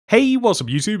Hey, what's up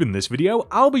YouTube? In this video,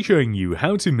 I'll be showing you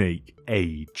how to make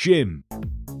a gym.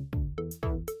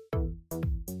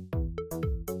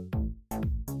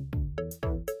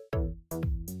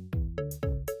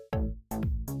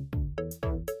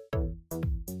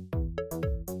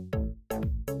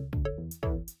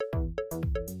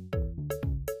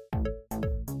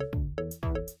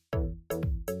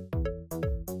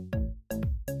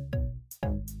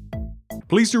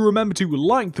 Please do remember to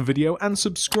like the video and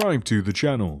subscribe to the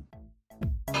channel.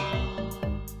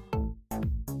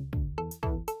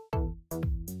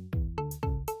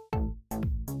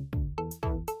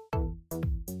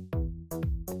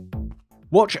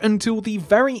 Watch until the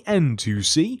very end to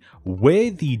see where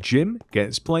the gym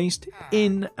gets placed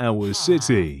in our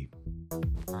city.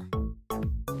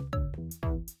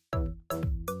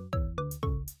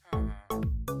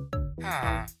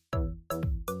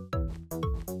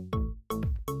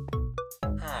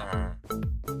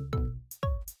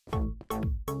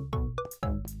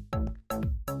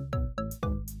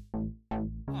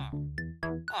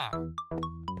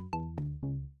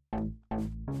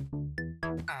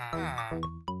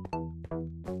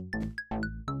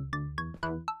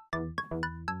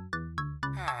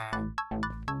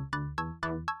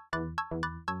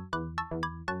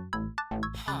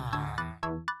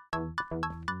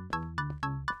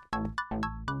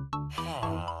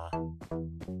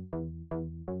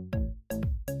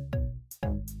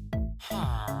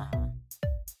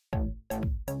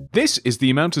 This is the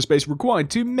amount of space required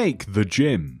to make the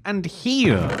gym. And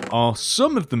here are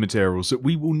some of the materials that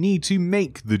we will need to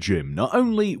make the gym. Not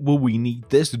only will we need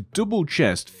this double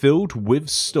chest filled with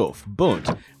stuff,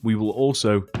 but we will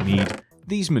also need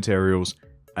these materials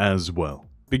as well.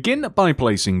 Begin by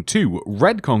placing 2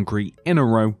 red concrete in a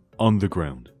row on the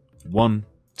ground. 1,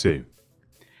 2.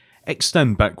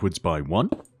 Extend backwards by 1.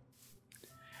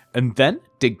 And then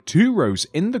dig 2 rows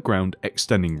in the ground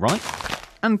extending right,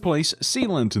 and place sea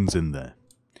lanterns in there.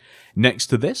 Next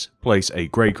to this, place a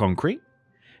grey concrete,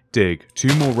 dig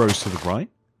 2 more rows to the right,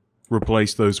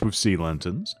 replace those with sea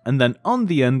lanterns, and then on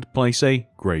the end place a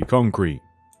grey concrete.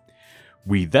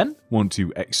 We then want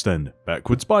to extend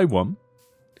backwards by 1,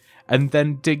 and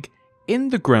then dig in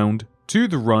the ground to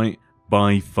the right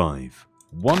by 5.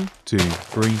 1, 2,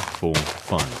 3, 4,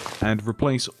 5, and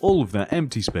replace all of that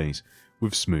empty space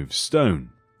with smooth stone.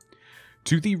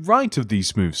 To the right of the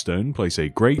smooth stone, place a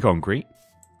grey concrete,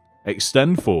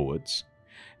 extend forwards,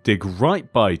 dig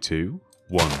right by 2,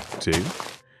 1, 2,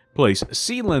 place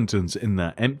sea lanterns in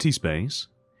that empty space,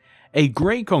 a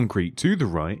grey concrete to the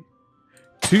right,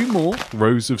 2 more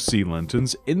rows of sea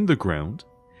lanterns in the ground,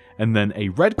 and then a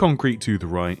red concrete to the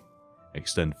right,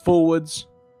 extend forwards,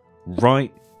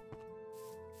 right,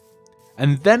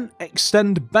 and then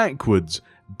extend backwards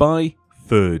by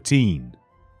 13.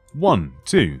 1,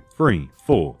 2, 3,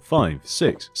 4, 5,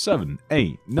 6, 7,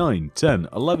 8, 9, 10,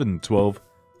 11, 12,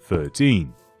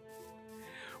 13.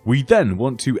 We then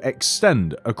want to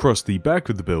extend across the back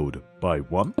of the build by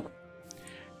 1,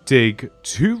 dig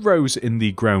 2 rows in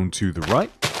the ground to the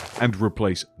right, and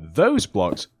replace those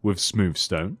blocks with smooth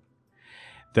stone.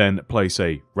 Then place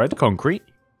a red concrete,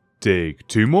 dig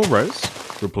 2 more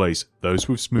rows, replace those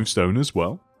with smooth stone as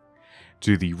well.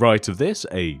 To the right of this,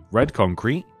 a red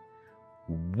concrete,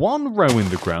 1 row in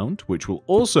the ground, which will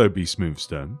also be smooth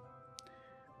stone.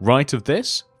 Right of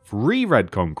this, 3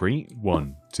 red concrete,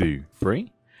 1, 2,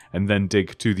 3, and then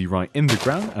dig to the right in the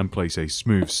ground and place a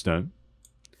smooth stone.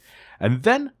 And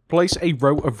then place a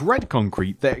row of red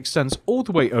concrete that extends all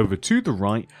the way over to the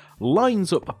right,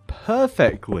 lines up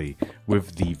perfectly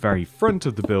with the very front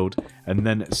of the build, and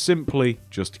then simply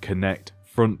just connect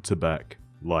front to back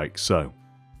like so.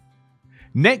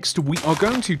 Next, we are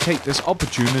going to take this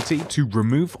opportunity to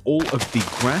remove all of the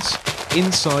grass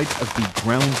inside of the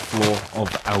ground floor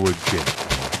of our gym.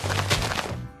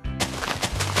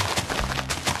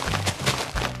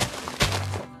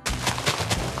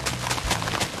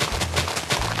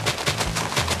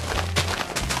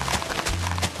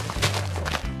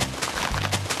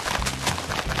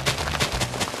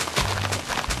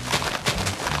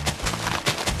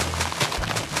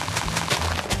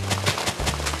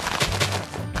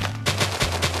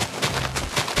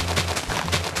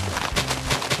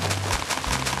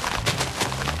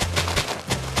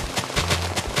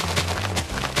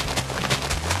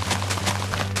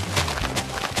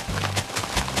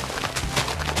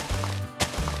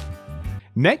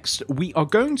 Next, we are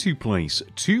going to place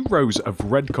 2 rows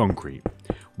of red concrete,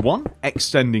 one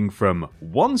extending from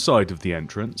one side of the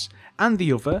entrance and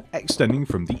the other extending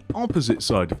from the opposite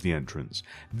side of the entrance.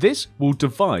 This will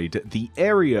divide the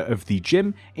area of the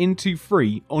gym into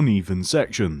 3 uneven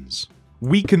sections.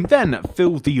 We can then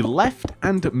fill the left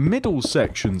and middle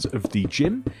sections of the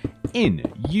gym in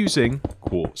using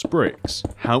quartz bricks.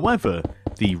 However,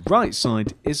 the right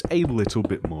side is a little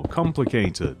bit more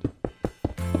complicated.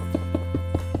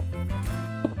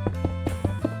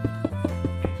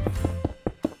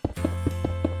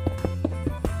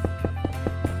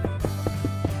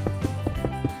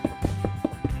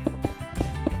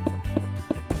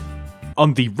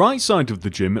 On the right side of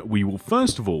the gym, we will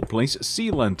first of all place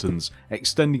sea lanterns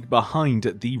extending behind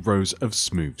the rows of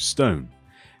smooth stone.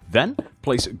 Then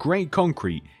place grey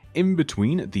concrete in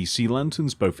between the sea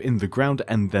lanterns, both in the ground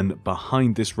and then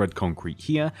behind this red concrete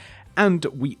here. And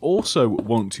we also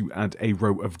want to add a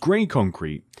row of grey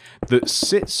concrete that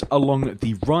sits along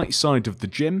the right side of the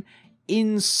gym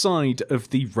inside of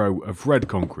the row of red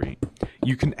concrete.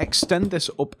 You can extend this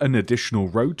up an additional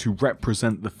row to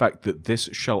represent the fact that this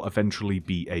shall eventually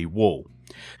be a wall.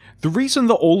 The reason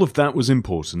that all of that was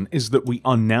important is that we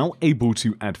are now able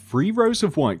to add 3 rows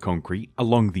of white concrete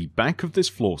along the back of this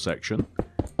floor section.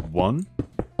 1,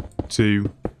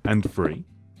 2, and 3.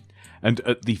 And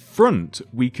at the front,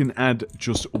 we can add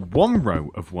just 1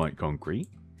 row of white concrete,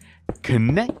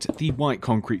 connect the white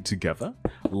concrete together,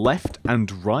 left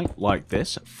and right like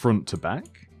this, front to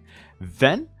back.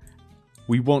 Then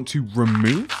we want to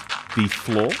remove the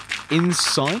floor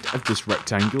inside of this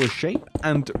rectangular shape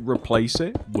and replace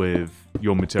it with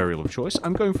your material of choice.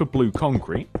 I'm going for blue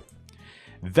concrete.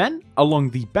 Then,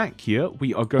 along the back here,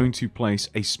 we are going to place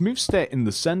a smooth stair in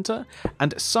the center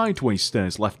and sideways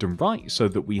stairs left and right so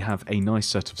that we have a nice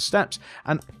set of steps,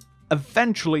 and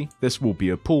eventually this will be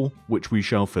a pool, which we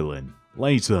shall fill in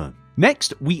later.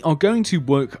 Next, we are going to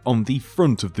work on the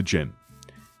front of the gym.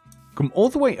 Come all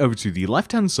the way over to the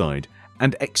left-hand side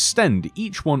and extend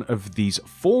each one of these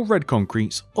 4 red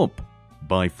concretes up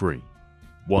by 3.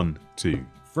 1, 2,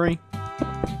 3.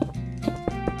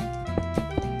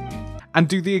 And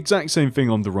do the exact same thing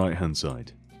on the right hand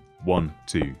side. 1,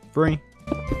 2, 3.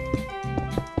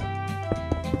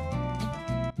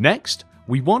 Next,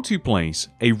 we want to place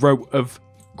a row of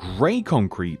grey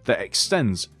concrete that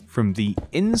extends from the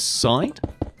inside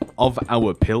of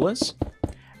our pillars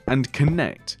and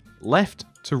connect left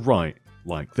to right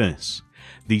like this.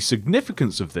 The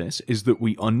significance of this is that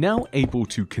we are now able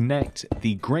to connect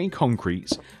the grey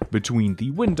concretes between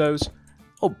the windows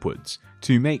upwards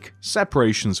to make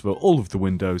separations for all of the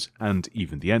windows and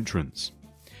even the entrance.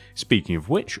 Speaking of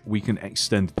which, we can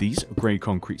extend these grey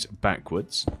concretes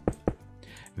backwards.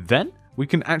 Then we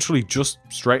can actually just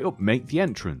straight up make the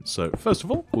entrance. So first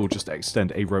of all, we'll just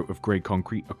extend a row of grey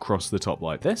concrete across the top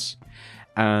like this,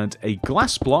 and a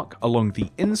glass block along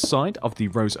the inside of the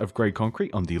rows of grey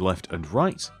concrete on the left and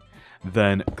right,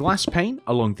 then glass pane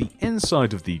along the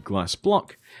inside of the glass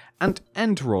block, and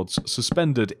end rods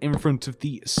suspended in front of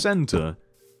the center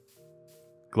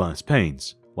glass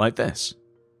panes, like this.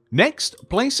 Next,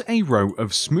 place a row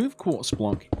of smooth quartz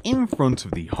block in front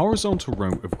of the horizontal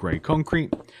row of grey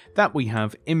concrete that we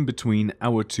have in between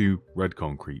our 2 red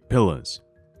concrete pillars.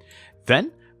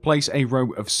 Then, place a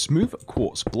row of smooth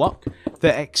quartz block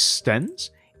that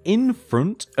extends in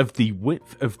front of the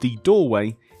width of the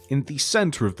doorway in the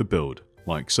center of the build,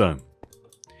 like so.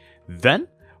 Then,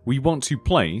 we want to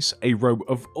place a row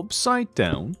of upside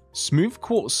down smooth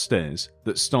quartz stairs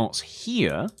that starts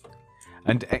here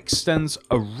and extends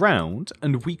around,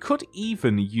 and we could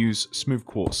even use smooth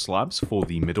quartz slabs for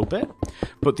the middle bit,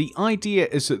 but the idea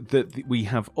is that we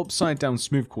have upside down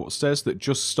smooth quartz stairs that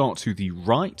just start to the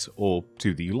right or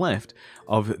to the left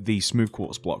of the smooth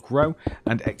quartz block row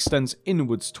and extends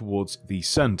inwards towards the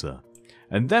center.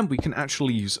 And then we can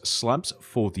actually use slabs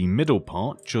for the middle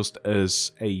part, just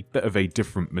as a bit of a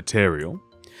different material.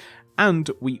 And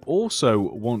we also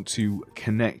want to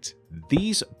connect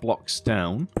these blocks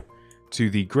down to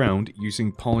the ground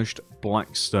using polished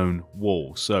black stone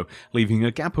wall. So leaving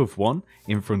a gap of 1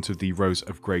 in front of the rows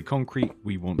of grey concrete,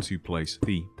 we want to place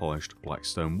the polished black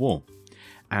stone wall.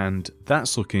 And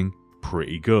that's looking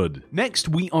pretty good. Next,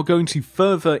 we are going to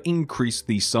further increase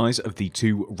the size of the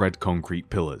 2 red concrete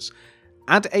pillars.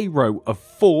 Add a row of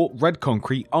 4 red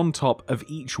concrete on top of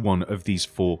each one of these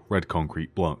 4 red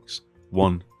concrete blocks.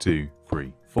 1, 2,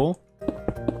 3, 4.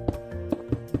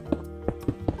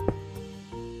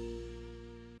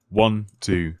 1,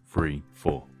 2, 3,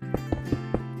 4.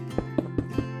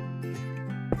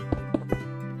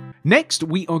 Next,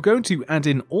 we are going to add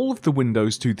in all of the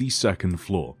windows to the second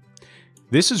floor.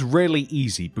 This is really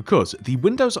easy because the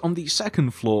windows on the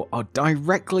second floor are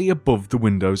directly above the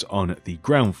windows on the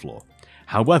ground floor.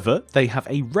 However, they have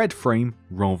a red frame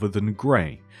rather than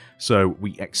grey, so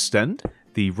we extend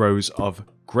the rows of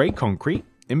grey concrete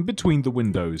in between the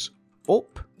windows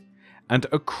up, and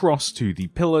across to the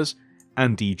pillars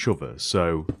and each other.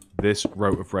 So this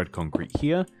row of red concrete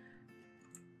here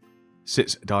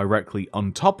sits directly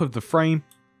on top of the frame.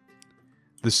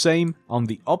 The same on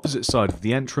the opposite side of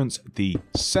the entrance. The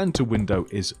center window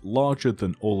is larger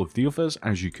than all of the others,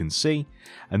 as you can see,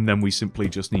 and then we simply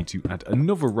just need to add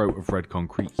another row of red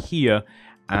concrete here,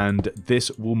 and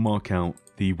this will mark out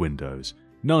the windows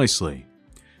nicely.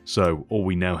 So all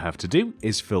we now have to do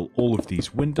is fill all of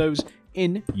these windows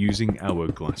in using our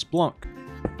glass block.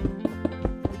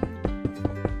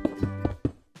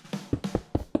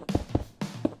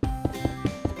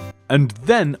 And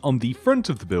then on the front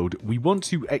of the build, we want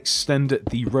to extend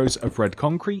the rows of red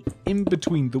concrete in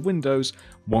between the windows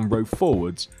one row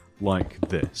forwards like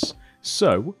this.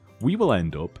 So we will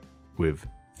end up with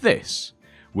this,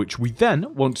 which we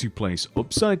then want to place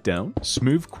upside down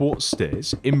smooth quartz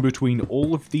stairs in between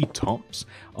all of the tops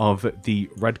of the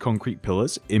red concrete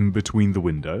pillars in between the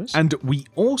windows. And we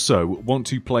also want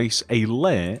to place a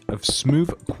layer of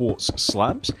smooth quartz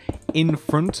slabs in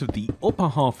front of the upper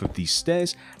half of these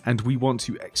stairs, and we want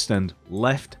to extend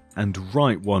left and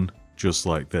right one just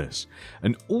like this.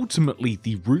 And ultimately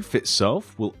the roof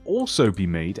itself will also be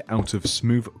made out of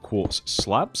smooth quartz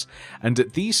slabs, and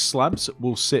these slabs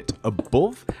will sit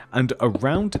above and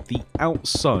around the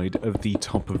outside of the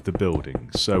top of the building.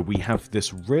 So we have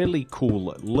this really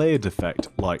cool layered effect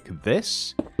like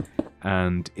this,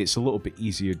 and it's a little bit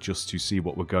easier just to see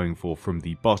what we're going for from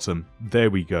the bottom.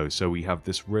 There we go. So we have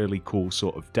this really cool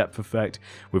sort of depth effect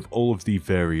with all of the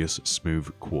various smooth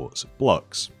quartz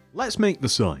blocks. Let's make the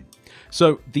sign.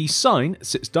 So the sign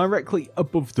sits directly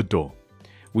above the door.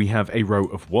 We have a row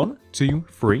of 1, 2,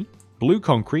 3 blue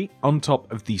concrete on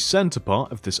top of the center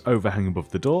part of this overhang above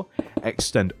the door.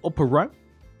 Extend up a row.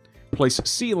 Place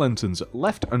sea lanterns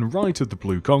left and right of the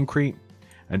blue concrete,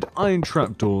 and iron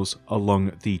trapdoors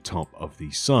along the top of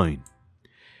the sign.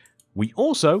 We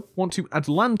also want to add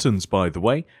lanterns, by the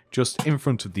way, just in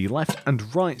front of the left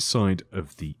and right side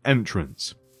of the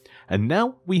entrance. And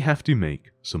now we have to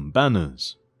make some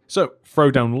banners. So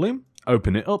throw down a loom,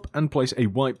 open it up, and place a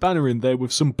white banner in there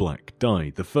with some black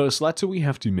dye. The first letter we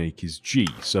have to make is G,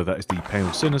 so that is the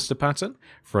pale sinister pattern.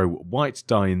 Throw white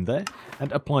dye in there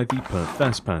and apply the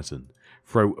perfess pattern.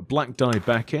 Throw black dye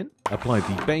back in, apply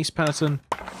the base pattern,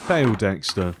 pale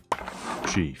dexter,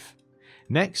 chief.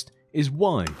 Next is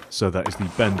Y, so that is the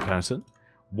bend pattern.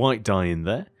 White dye in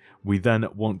there. We then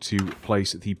want to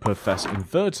place the perfess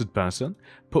inverted pattern,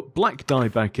 put black dye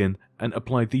back in, and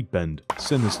apply the bend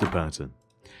sinister pattern.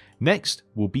 Next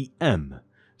will be M,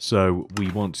 so we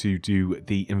want to do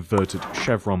the inverted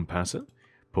chevron pattern,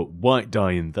 put white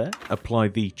dye in there, apply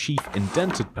the chief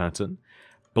indented pattern,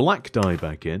 black dye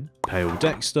back in, pale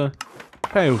dexter,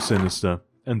 pale sinister,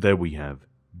 and there we have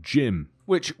Jim,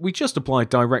 which we just applied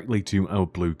directly to our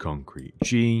blue concrete.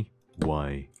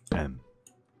 G-Y-M.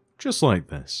 Just like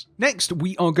this. Next,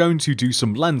 we are going to do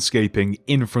some landscaping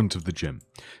in front of the gym.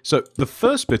 So the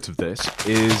first bit of this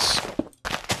is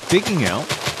digging out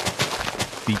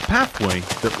the pathway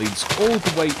that leads all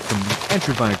the way from the edge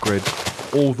of our grid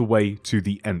all the way to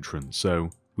the entrance.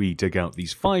 So we dig out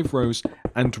these 5 rows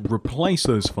and replace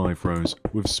those 5 rows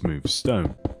with smooth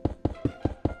stone.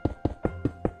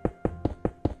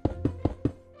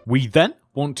 We then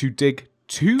want to dig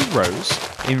 2 rows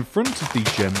in front of the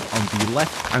gym on the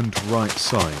left and right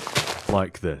side,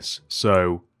 like this.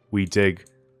 So we dig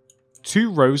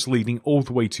 2 rows leading all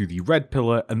the way to the red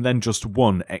pillar, and then just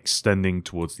 1 extending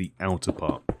towards the outer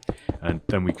part. And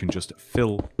then we can just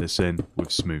fill this in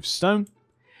with smooth stone,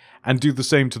 and do the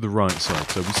same to the right side.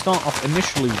 So we start off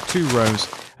initially with 2 rows,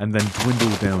 and then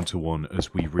dwindle down to 1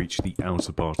 as we reach the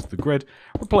outer part of the grid,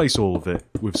 replace all of it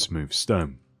with smooth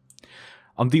stone.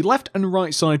 On the left and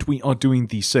right side, we are doing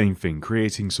the same thing,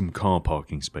 creating some car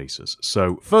parking spaces.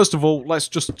 So first of all, let's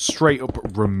just straight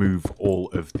up remove all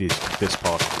of this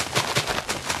part.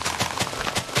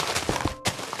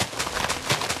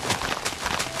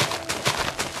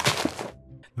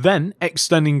 Then,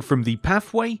 extending from the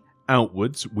pathway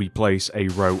outwards, we place a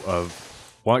row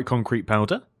of white concrete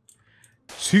powder,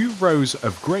 2 rows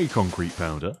of grey concrete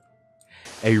powder,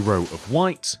 a row of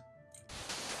white,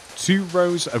 2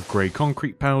 rows of grey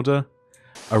concrete powder,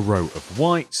 a row of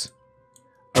white,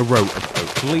 a row of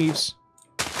oak leaves,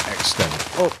 extend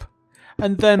up,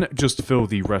 and then just fill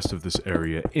the rest of this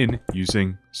area in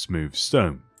using smooth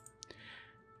stone.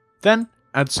 Then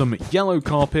add some yellow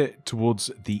carpet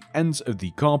towards the ends of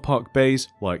the car park bays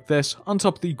like this on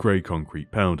top of the grey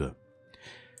concrete powder.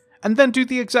 And then do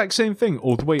the exact same thing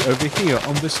all the way over here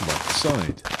on this left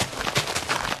side.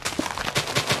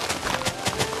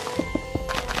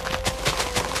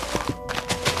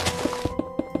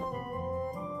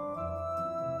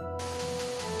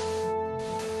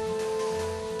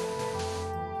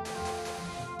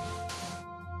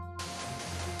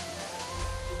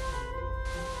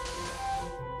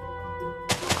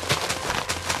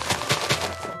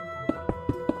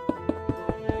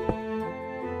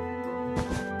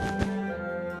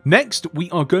 Next, we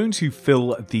are going to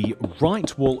fill the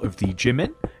right wall of the gym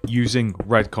in using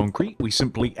red concrete. We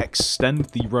simply extend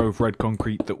the row of red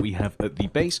concrete that we have at the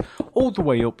base all the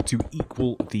way up to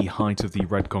equal the height of the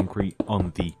red concrete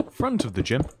on the front of the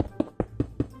gym.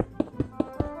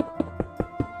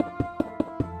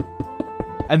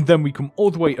 And then we come all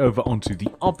the way over onto the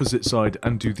opposite side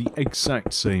and do the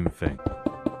exact same thing.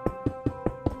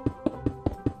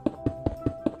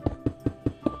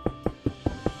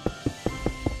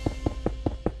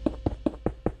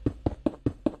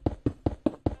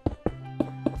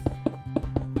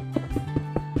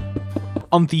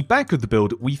 On the back of the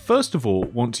build, we first of all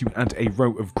want to add a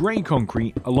row of grey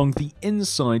concrete along the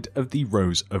inside of the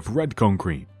rows of red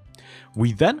concrete.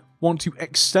 We then want to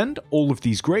extend all of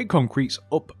these grey concretes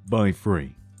up by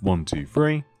 3. 1, 2,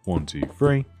 3, 1, 2,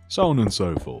 3, so on and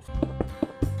so forth.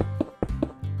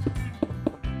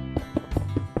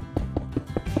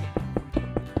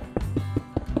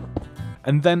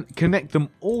 And then connect them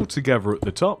all together at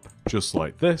the top, just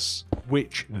like this,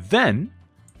 which then,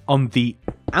 on the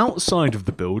outside of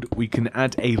the build, we can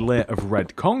add a layer of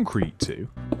red concrete to.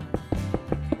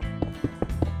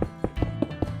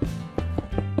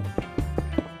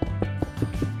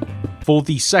 For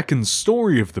the second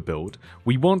story of the build,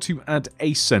 we want to add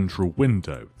a central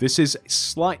window. This is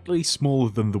slightly smaller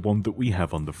than the one that we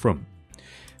have on the front.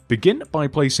 Begin by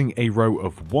placing a row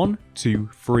of 1, 2,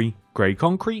 3 grey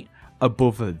concrete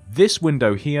above this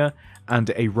window here, and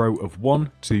a row of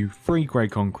 1, 2, 3 grey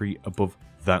concrete above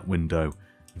that window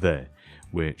there,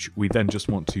 which we then just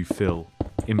want to fill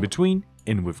in between,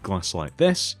 in with glass like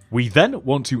this. We then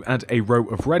want to add a row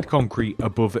of red concrete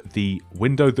above the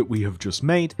window that we have just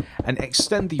made, and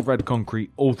extend the red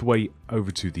concrete all the way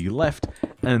over to the left,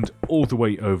 and all the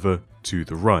way over to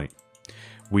the right.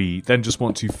 We then just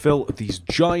want to fill these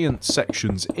giant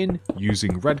sections in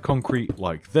using red concrete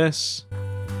like this.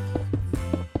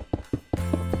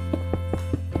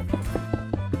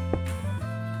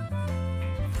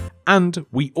 And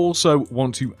we also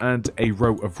want to add a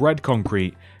row of red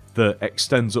concrete that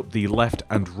extends up the left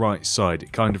and right side.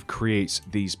 It kind of creates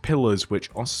these pillars which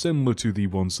are similar to the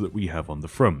ones that we have on the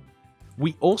front.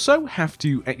 We also have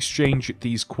to exchange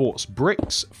these quartz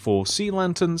bricks for sea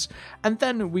lanterns, and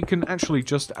then we can actually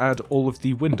just add all of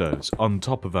the windows on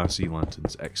top of our sea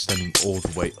lanterns, extending all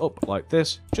the way up like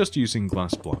this, just using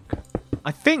glass block.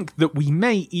 I think that we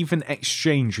may even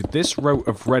exchange this row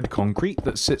of red concrete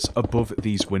that sits above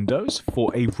these windows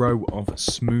for a row of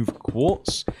smooth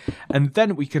quartz, and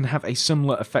then we can have a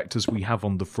similar effect as we have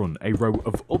on the front, a row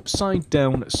of upside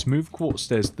down smooth quartz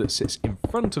stairs that sits in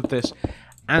front of this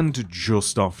and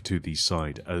just off to the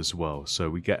side as well, so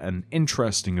we get an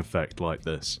interesting effect like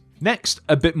this. Next,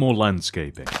 a bit more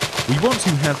landscaping. We want to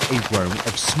have a row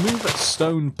of smooth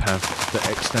stone path that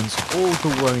extends all the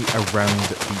way around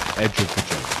the edge of the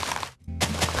gym.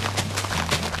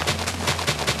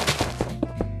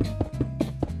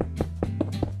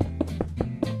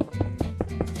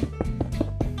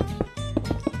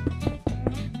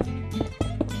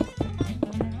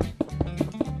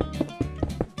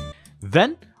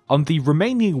 Then, on the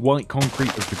remaining white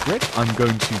concrete of the grid, I'm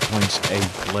going to place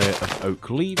a layer of oak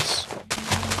leaves.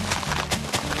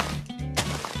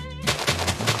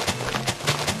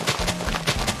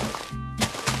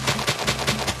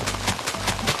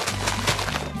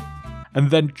 And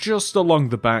then just along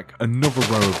the back, another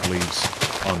row of leaves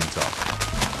on top.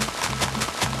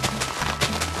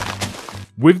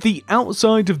 With the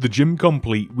outside of the gym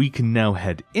complete, we can now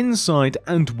head inside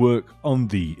and work on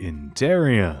the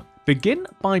interior. Begin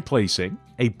by placing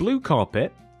a blue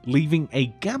carpet, leaving a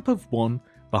gap of 1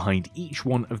 behind each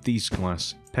one of these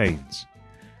glass panes.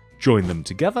 Join them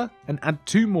together and add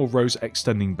 2 more rows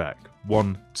extending back,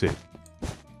 1, 2.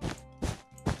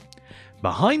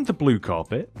 Behind the blue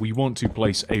carpet, we want to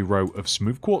place a row of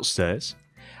smooth quartz stairs,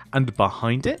 and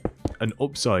behind it, an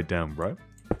upside down row.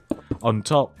 On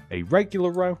top, a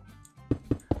regular row,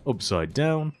 upside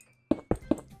down,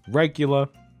 regular,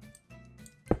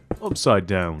 upside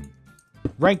down,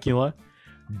 regular.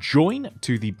 Join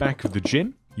to the back of the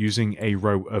gym using a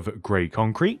row of grey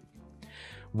concrete.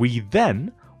 We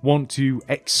then want to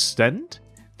extend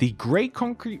the grey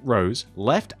concrete rows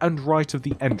left and right of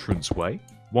the entranceway,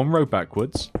 1 row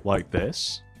backwards, like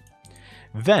this.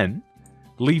 Then,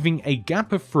 leaving a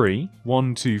gap of 3,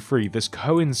 1, 2, 3, this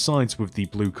coincides with the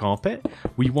blue carpet,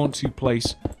 we want to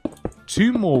place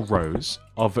 2 more rows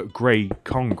of grey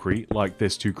concrete like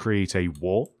this to create a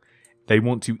wall. They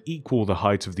want to equal the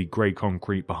height of the grey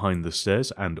concrete behind the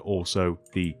stairs and also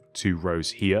the 2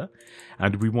 rows here.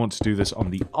 And we want to do this on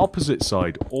the opposite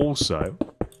side also.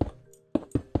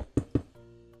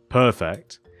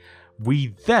 Perfect.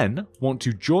 We then want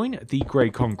to join the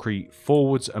grey concrete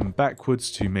forwards and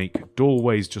backwards to make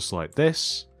doorways just like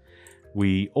this.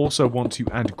 We also want to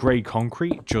add grey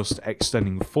concrete just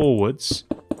extending forwards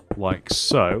like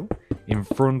so, in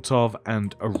front of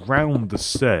and around the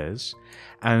stairs.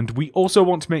 And we also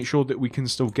want to make sure that we can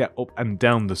still get up and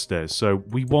down the stairs, so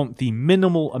we want the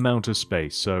minimal amount of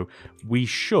space. So we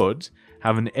should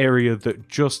have an area that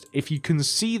just, if you can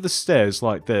see the stairs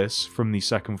like this from the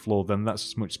second floor, then that's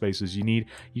as much space as you need.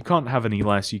 You can't have any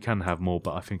less, you can have more,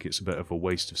 but I think it's a bit of a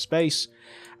waste of space.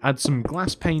 Add some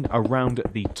glass pane around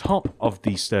the top of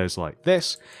the stairs like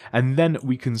this, and then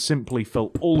we can simply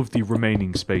fill all of the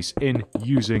remaining space in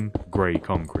using grey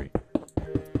concrete.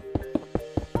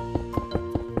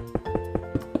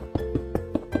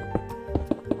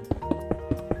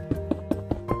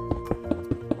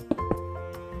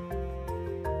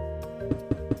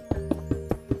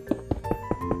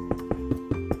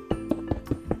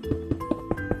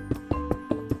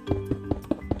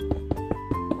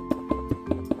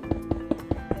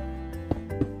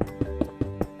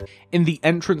 In the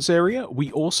entrance area,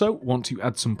 we also want to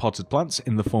add some potted plants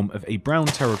in the form of a brown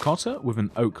terracotta with an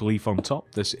oak leaf on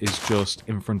top. This is just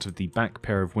in front of the back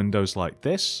pair of windows like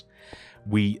this.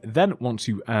 We then want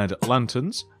to add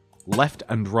lanterns left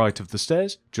and right of the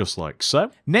stairs, just like so.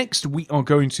 Next, we are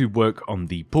going to work on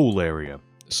the pool area.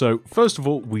 So first of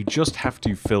all, we just have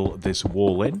to fill this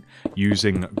wall in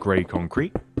using grey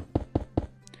concrete.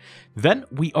 Then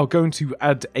we are going to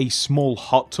add a small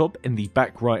hot tub in the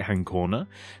back right hand corner.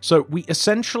 So we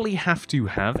essentially have to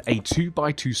have a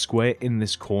 2x2 square in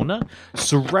this corner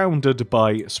surrounded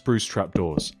by spruce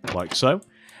trapdoors, like so.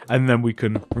 And then we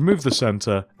can remove the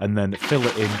center and then fill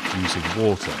it in using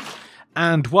water.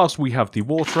 And whilst we have the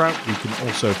water out, we can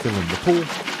also fill in the pool,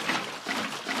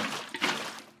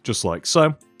 just like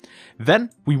so. Then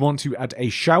we want to add a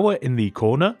shower in the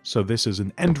corner, so this is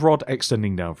an end rod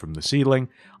extending down from the ceiling,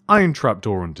 iron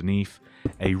trapdoor underneath,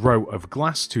 a row of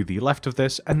glass to the left of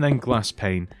this, and then glass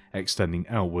pane extending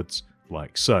outwards,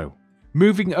 like so.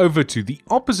 Moving over to the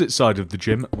opposite side of the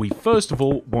gym, we first of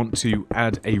all want to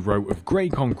add a row of grey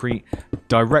concrete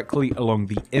directly along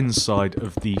the inside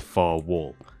of the far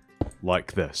wall,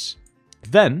 like this.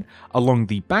 Then, along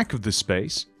the back of the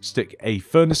space, stick a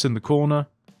furnace in the corner,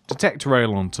 detector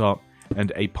rail on top,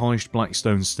 and a polished black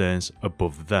stone stairs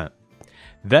above that.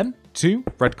 Then, 2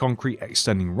 red concrete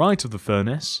extending right of the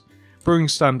furnace, brewing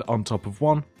stand on top of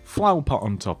one, flower pot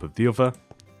on top of the other,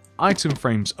 item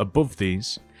frames above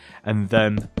these, and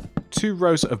then 2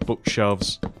 rows of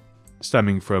bookshelves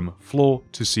stemming from floor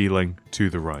to ceiling to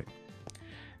the right.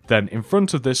 Then in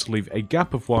front of this, leave a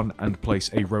gap of 1 and place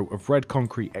a row of red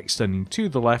concrete extending to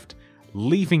the left,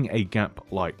 leaving a gap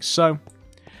like so.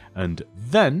 And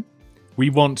then we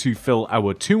want to fill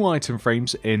our 2 item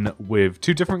frames in with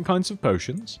 2 different kinds of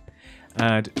potions.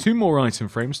 Add 2 more item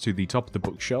frames to the top of the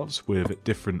bookshelves with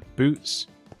different boots.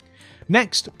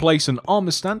 Next, place an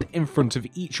armor stand in front of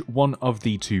each one of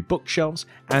the 2 bookshelves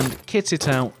and kit it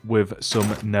out with some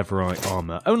netherite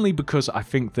armor, only because I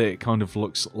think that it kind of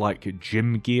looks like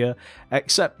gym gear,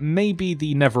 except maybe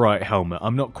the netherite helmet.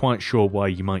 I'm not quite sure why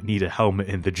you might need a helmet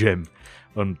in the gym,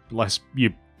 unless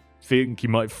you think you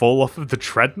might fall off of the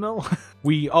treadmill.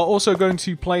 We are also going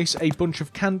to place a bunch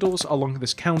of candles along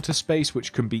this counter space,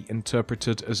 which can be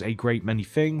interpreted as a great many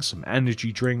things, some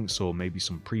energy drinks or maybe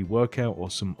some pre-workout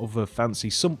or some other fancy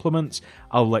supplements.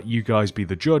 I'll let you guys be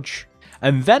the judge.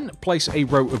 And then place a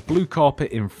row of blue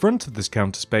carpet in front of this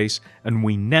counter space, and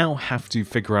we now have to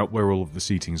figure out where all of the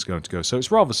seating is going to go. So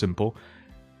it's rather simple.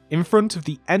 In front of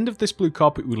the end of this blue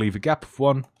carpet, we leave a gap of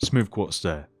 1, smooth quartz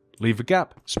stair. Leave a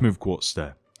gap, smooth quartz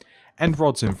stair. End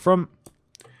rods in front,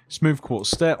 smooth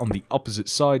quartz stair on the opposite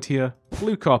side here,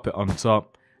 blue carpet on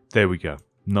top. There we go.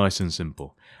 Nice and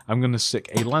simple. I'm going to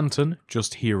stick a lantern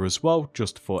just here as well,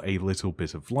 just for a little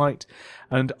bit of light.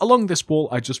 And along this wall,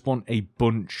 I just want a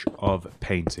bunch of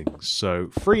paintings. So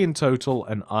 3 in total,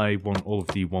 and I want all of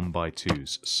the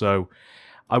 1x2s. So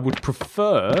I would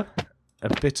prefer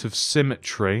a bit of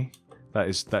symmetry. That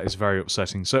is very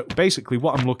upsetting. So basically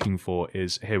what I'm looking for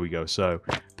is, here we go. So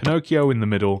Pinocchio in the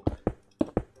middle,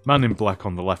 Man in Black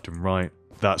on the left and right.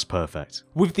 That's perfect.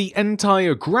 With the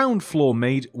entire ground floor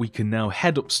made, we can now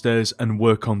head upstairs and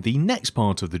work on the next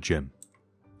part of the gym.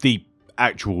 The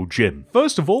actual gym.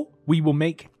 First of all, we will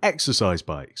make exercise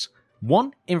bikes.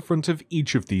 1 in front of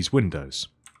each of these windows.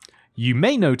 You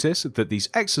may notice that these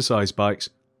exercise bikes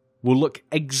will look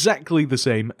exactly the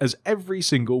same as every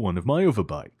single one of my other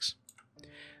bikes.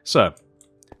 So,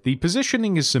 the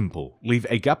positioning is simple. Leave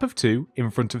a gap of 2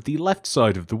 in front of the left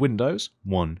side of the windows,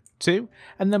 1, 2,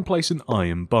 and then place an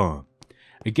iron bar.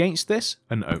 Against this,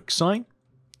 an oak sign.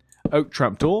 oak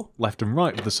trapdoor left and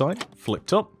right of the side,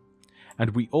 flipped up.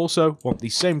 And we also want the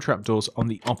same trapdoors on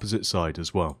the opposite side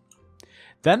as well.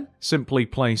 Then simply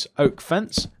place oak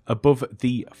fence above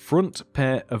the front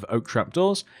pair of oak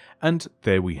trapdoors, and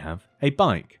there we have a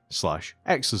bike /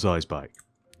 exercise bike.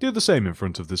 Do the same in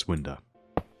front of this window.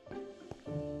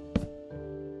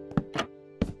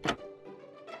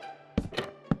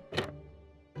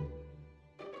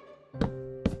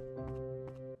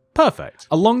 Perfect.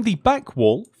 Along the back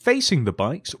wall facing the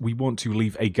bikes, we want to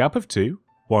leave a gap of 2,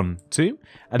 1, 2,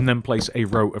 and then place a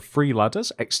row of 3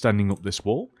 ladders extending up this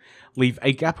wall. Leave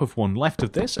a gap of 1 left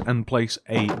of this and place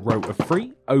a row of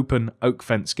 3 open oak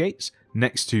fence gates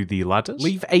next to the ladders.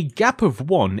 Leave a gap of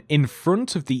 1 in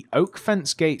front of the oak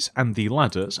fence gates and the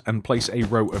ladders and place a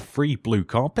row of 3 blue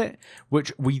carpet,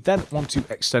 which we then want to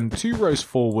extend 2 rows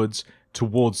forwards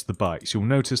towards the bikes. You'll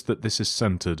notice that this is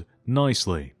centered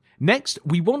nicely. Next,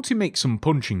 we want to make some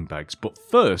punching bags, but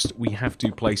first we have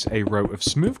to place a row of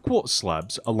smooth quartz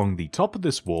slabs along the top of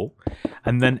this wall,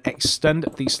 and then extend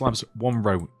these slabs 1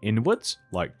 row inwards,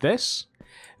 like this.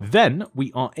 Then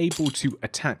we are able to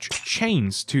attach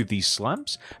chains to these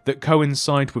slabs that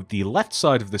coincide with the left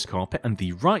side of this carpet and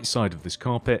the right side of this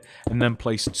carpet, and then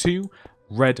place 2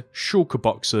 red shulker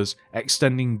boxes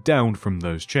extending down from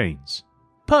those chains.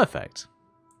 Perfect.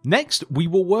 Next, we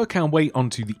will work our way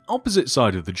onto the opposite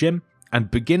side of the gym and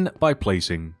begin by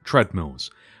placing treadmills.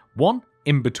 1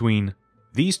 in between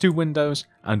these 2 windows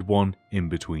and 1 in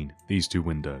between these 2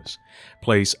 windows.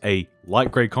 Place a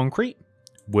light grey concrete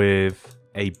with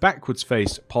a backwards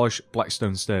faced polished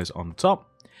blackstone stairs on top,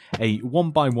 a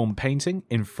 1x1 painting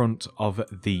in front of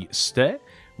the stair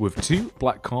with 2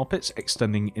 black carpets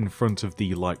extending in front of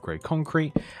the light grey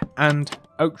concrete, and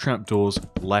oak trapdoors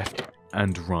left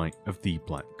and right of the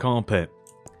black carpet.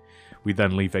 We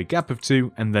then leave a gap of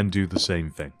 2 and then do the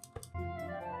same thing.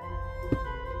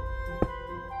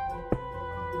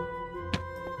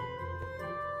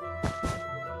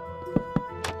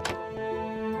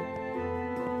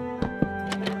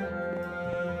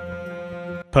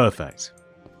 Perfect.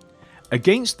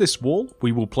 Against this wall,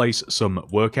 we will place some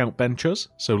workout benches,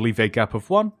 so leave a gap of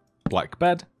 1, black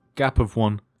bed, gap of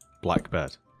 1, black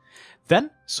bed. Then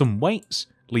some weights,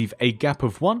 leave a gap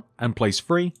of 1 and place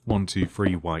 3 1, 2,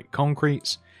 3 white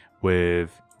concretes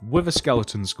with a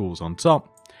skeleton skulls on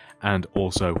top and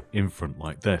also in front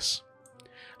like this.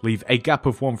 Leave a gap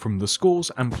of 1 from the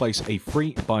skulls and place a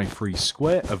 3x3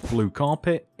 square of blue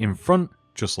carpet in front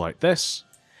just like this.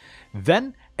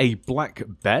 Then a black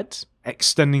bed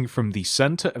extending from the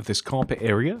center of this carpet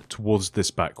area towards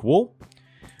this back wall.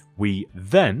 We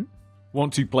then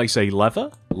want to place a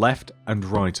lever left and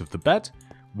right of the bed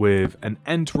with an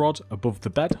end rod above the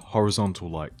bed, horizontal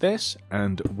like this,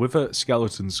 and wither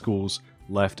skeleton skulls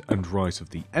left and right of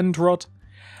the end rod.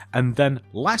 And then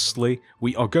lastly,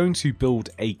 we are going to build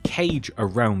a cage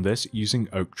around this using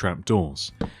oak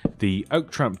trapdoors. The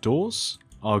oak trapdoors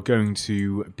are going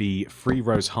to be 3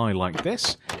 rows high like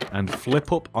this, and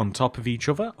flip up on top of each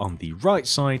other on the right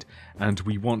side, and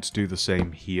we want to do the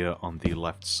same here on the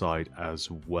left side as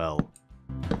well.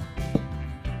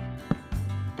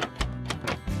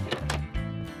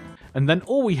 And then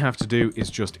all we have to do is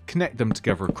just connect them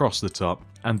together across the top,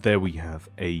 and there we have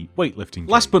a weightlifting cage.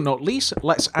 Last but not least,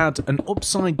 let's add an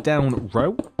upside down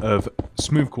row of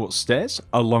smooth quartz stairs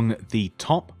along the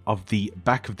top of the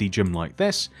back of the gym like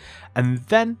this, and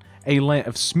then a layer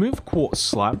of smooth quartz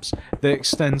slabs that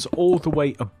extends all the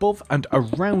way above and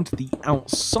around the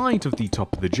outside of the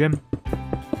top of the gym.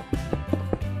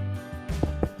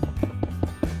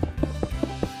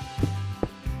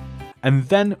 And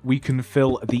then we can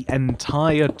fill the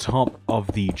entire top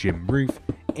of the gym roof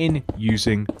in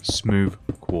using smooth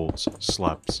quartz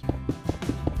slabs.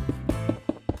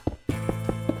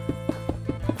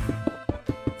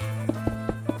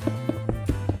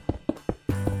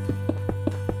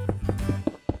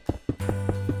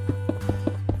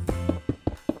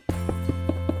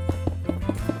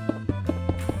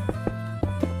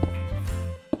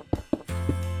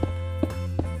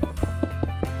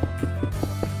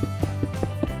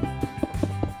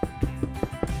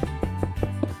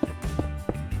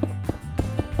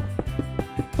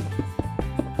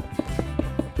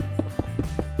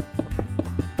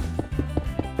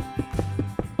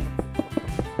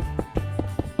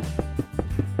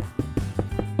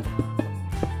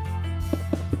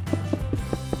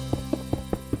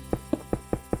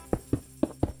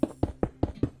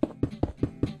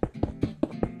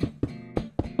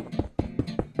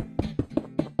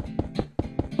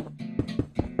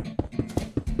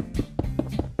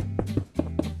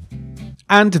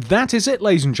 And that is it,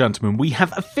 ladies and gentlemen. We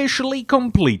have officially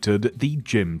completed the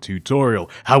gym tutorial.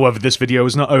 However, this video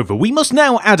is not over. We must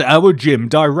now add our gym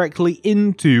directly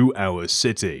into our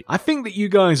city. I think that you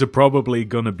guys are probably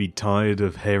gonna be tired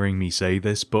of hearing me say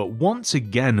this, but once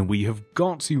again, we have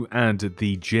got to add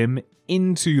the gym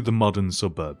into the modern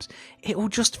suburbs. It will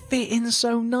just fit in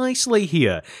so nicely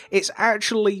here. It's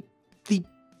actually the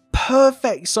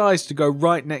perfect size to go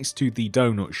right next to the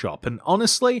donut shop, and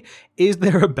honestly, is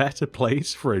there a better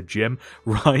place for a gym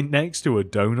right next to a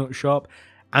donut shop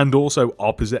and also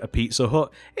opposite a Pizza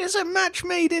Hut? It's a match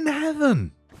made in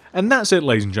heaven. And that's it,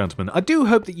 ladies and gentlemen. I do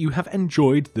hope that you have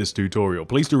enjoyed this tutorial.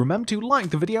 Please do remember to like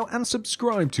the video and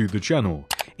subscribe to the channel.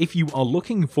 If you are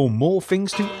looking for more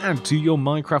things to add to your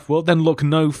Minecraft world, then look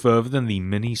no further than the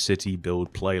mini city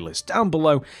build playlist down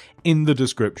below in the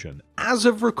description. As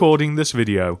of recording this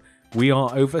video, we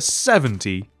are over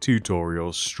 70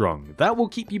 tutorials strong. That will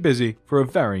keep you busy for a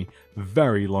very,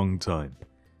 very long time.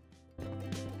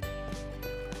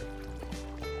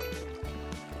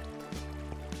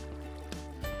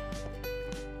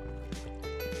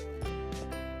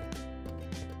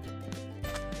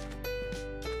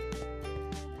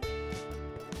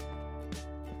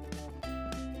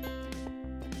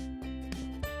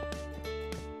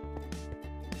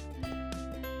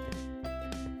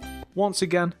 Once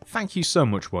again, thank you so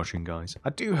much for watching, guys. I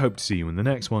do hope to see you in the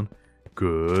next one.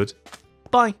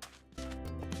 Goodbye.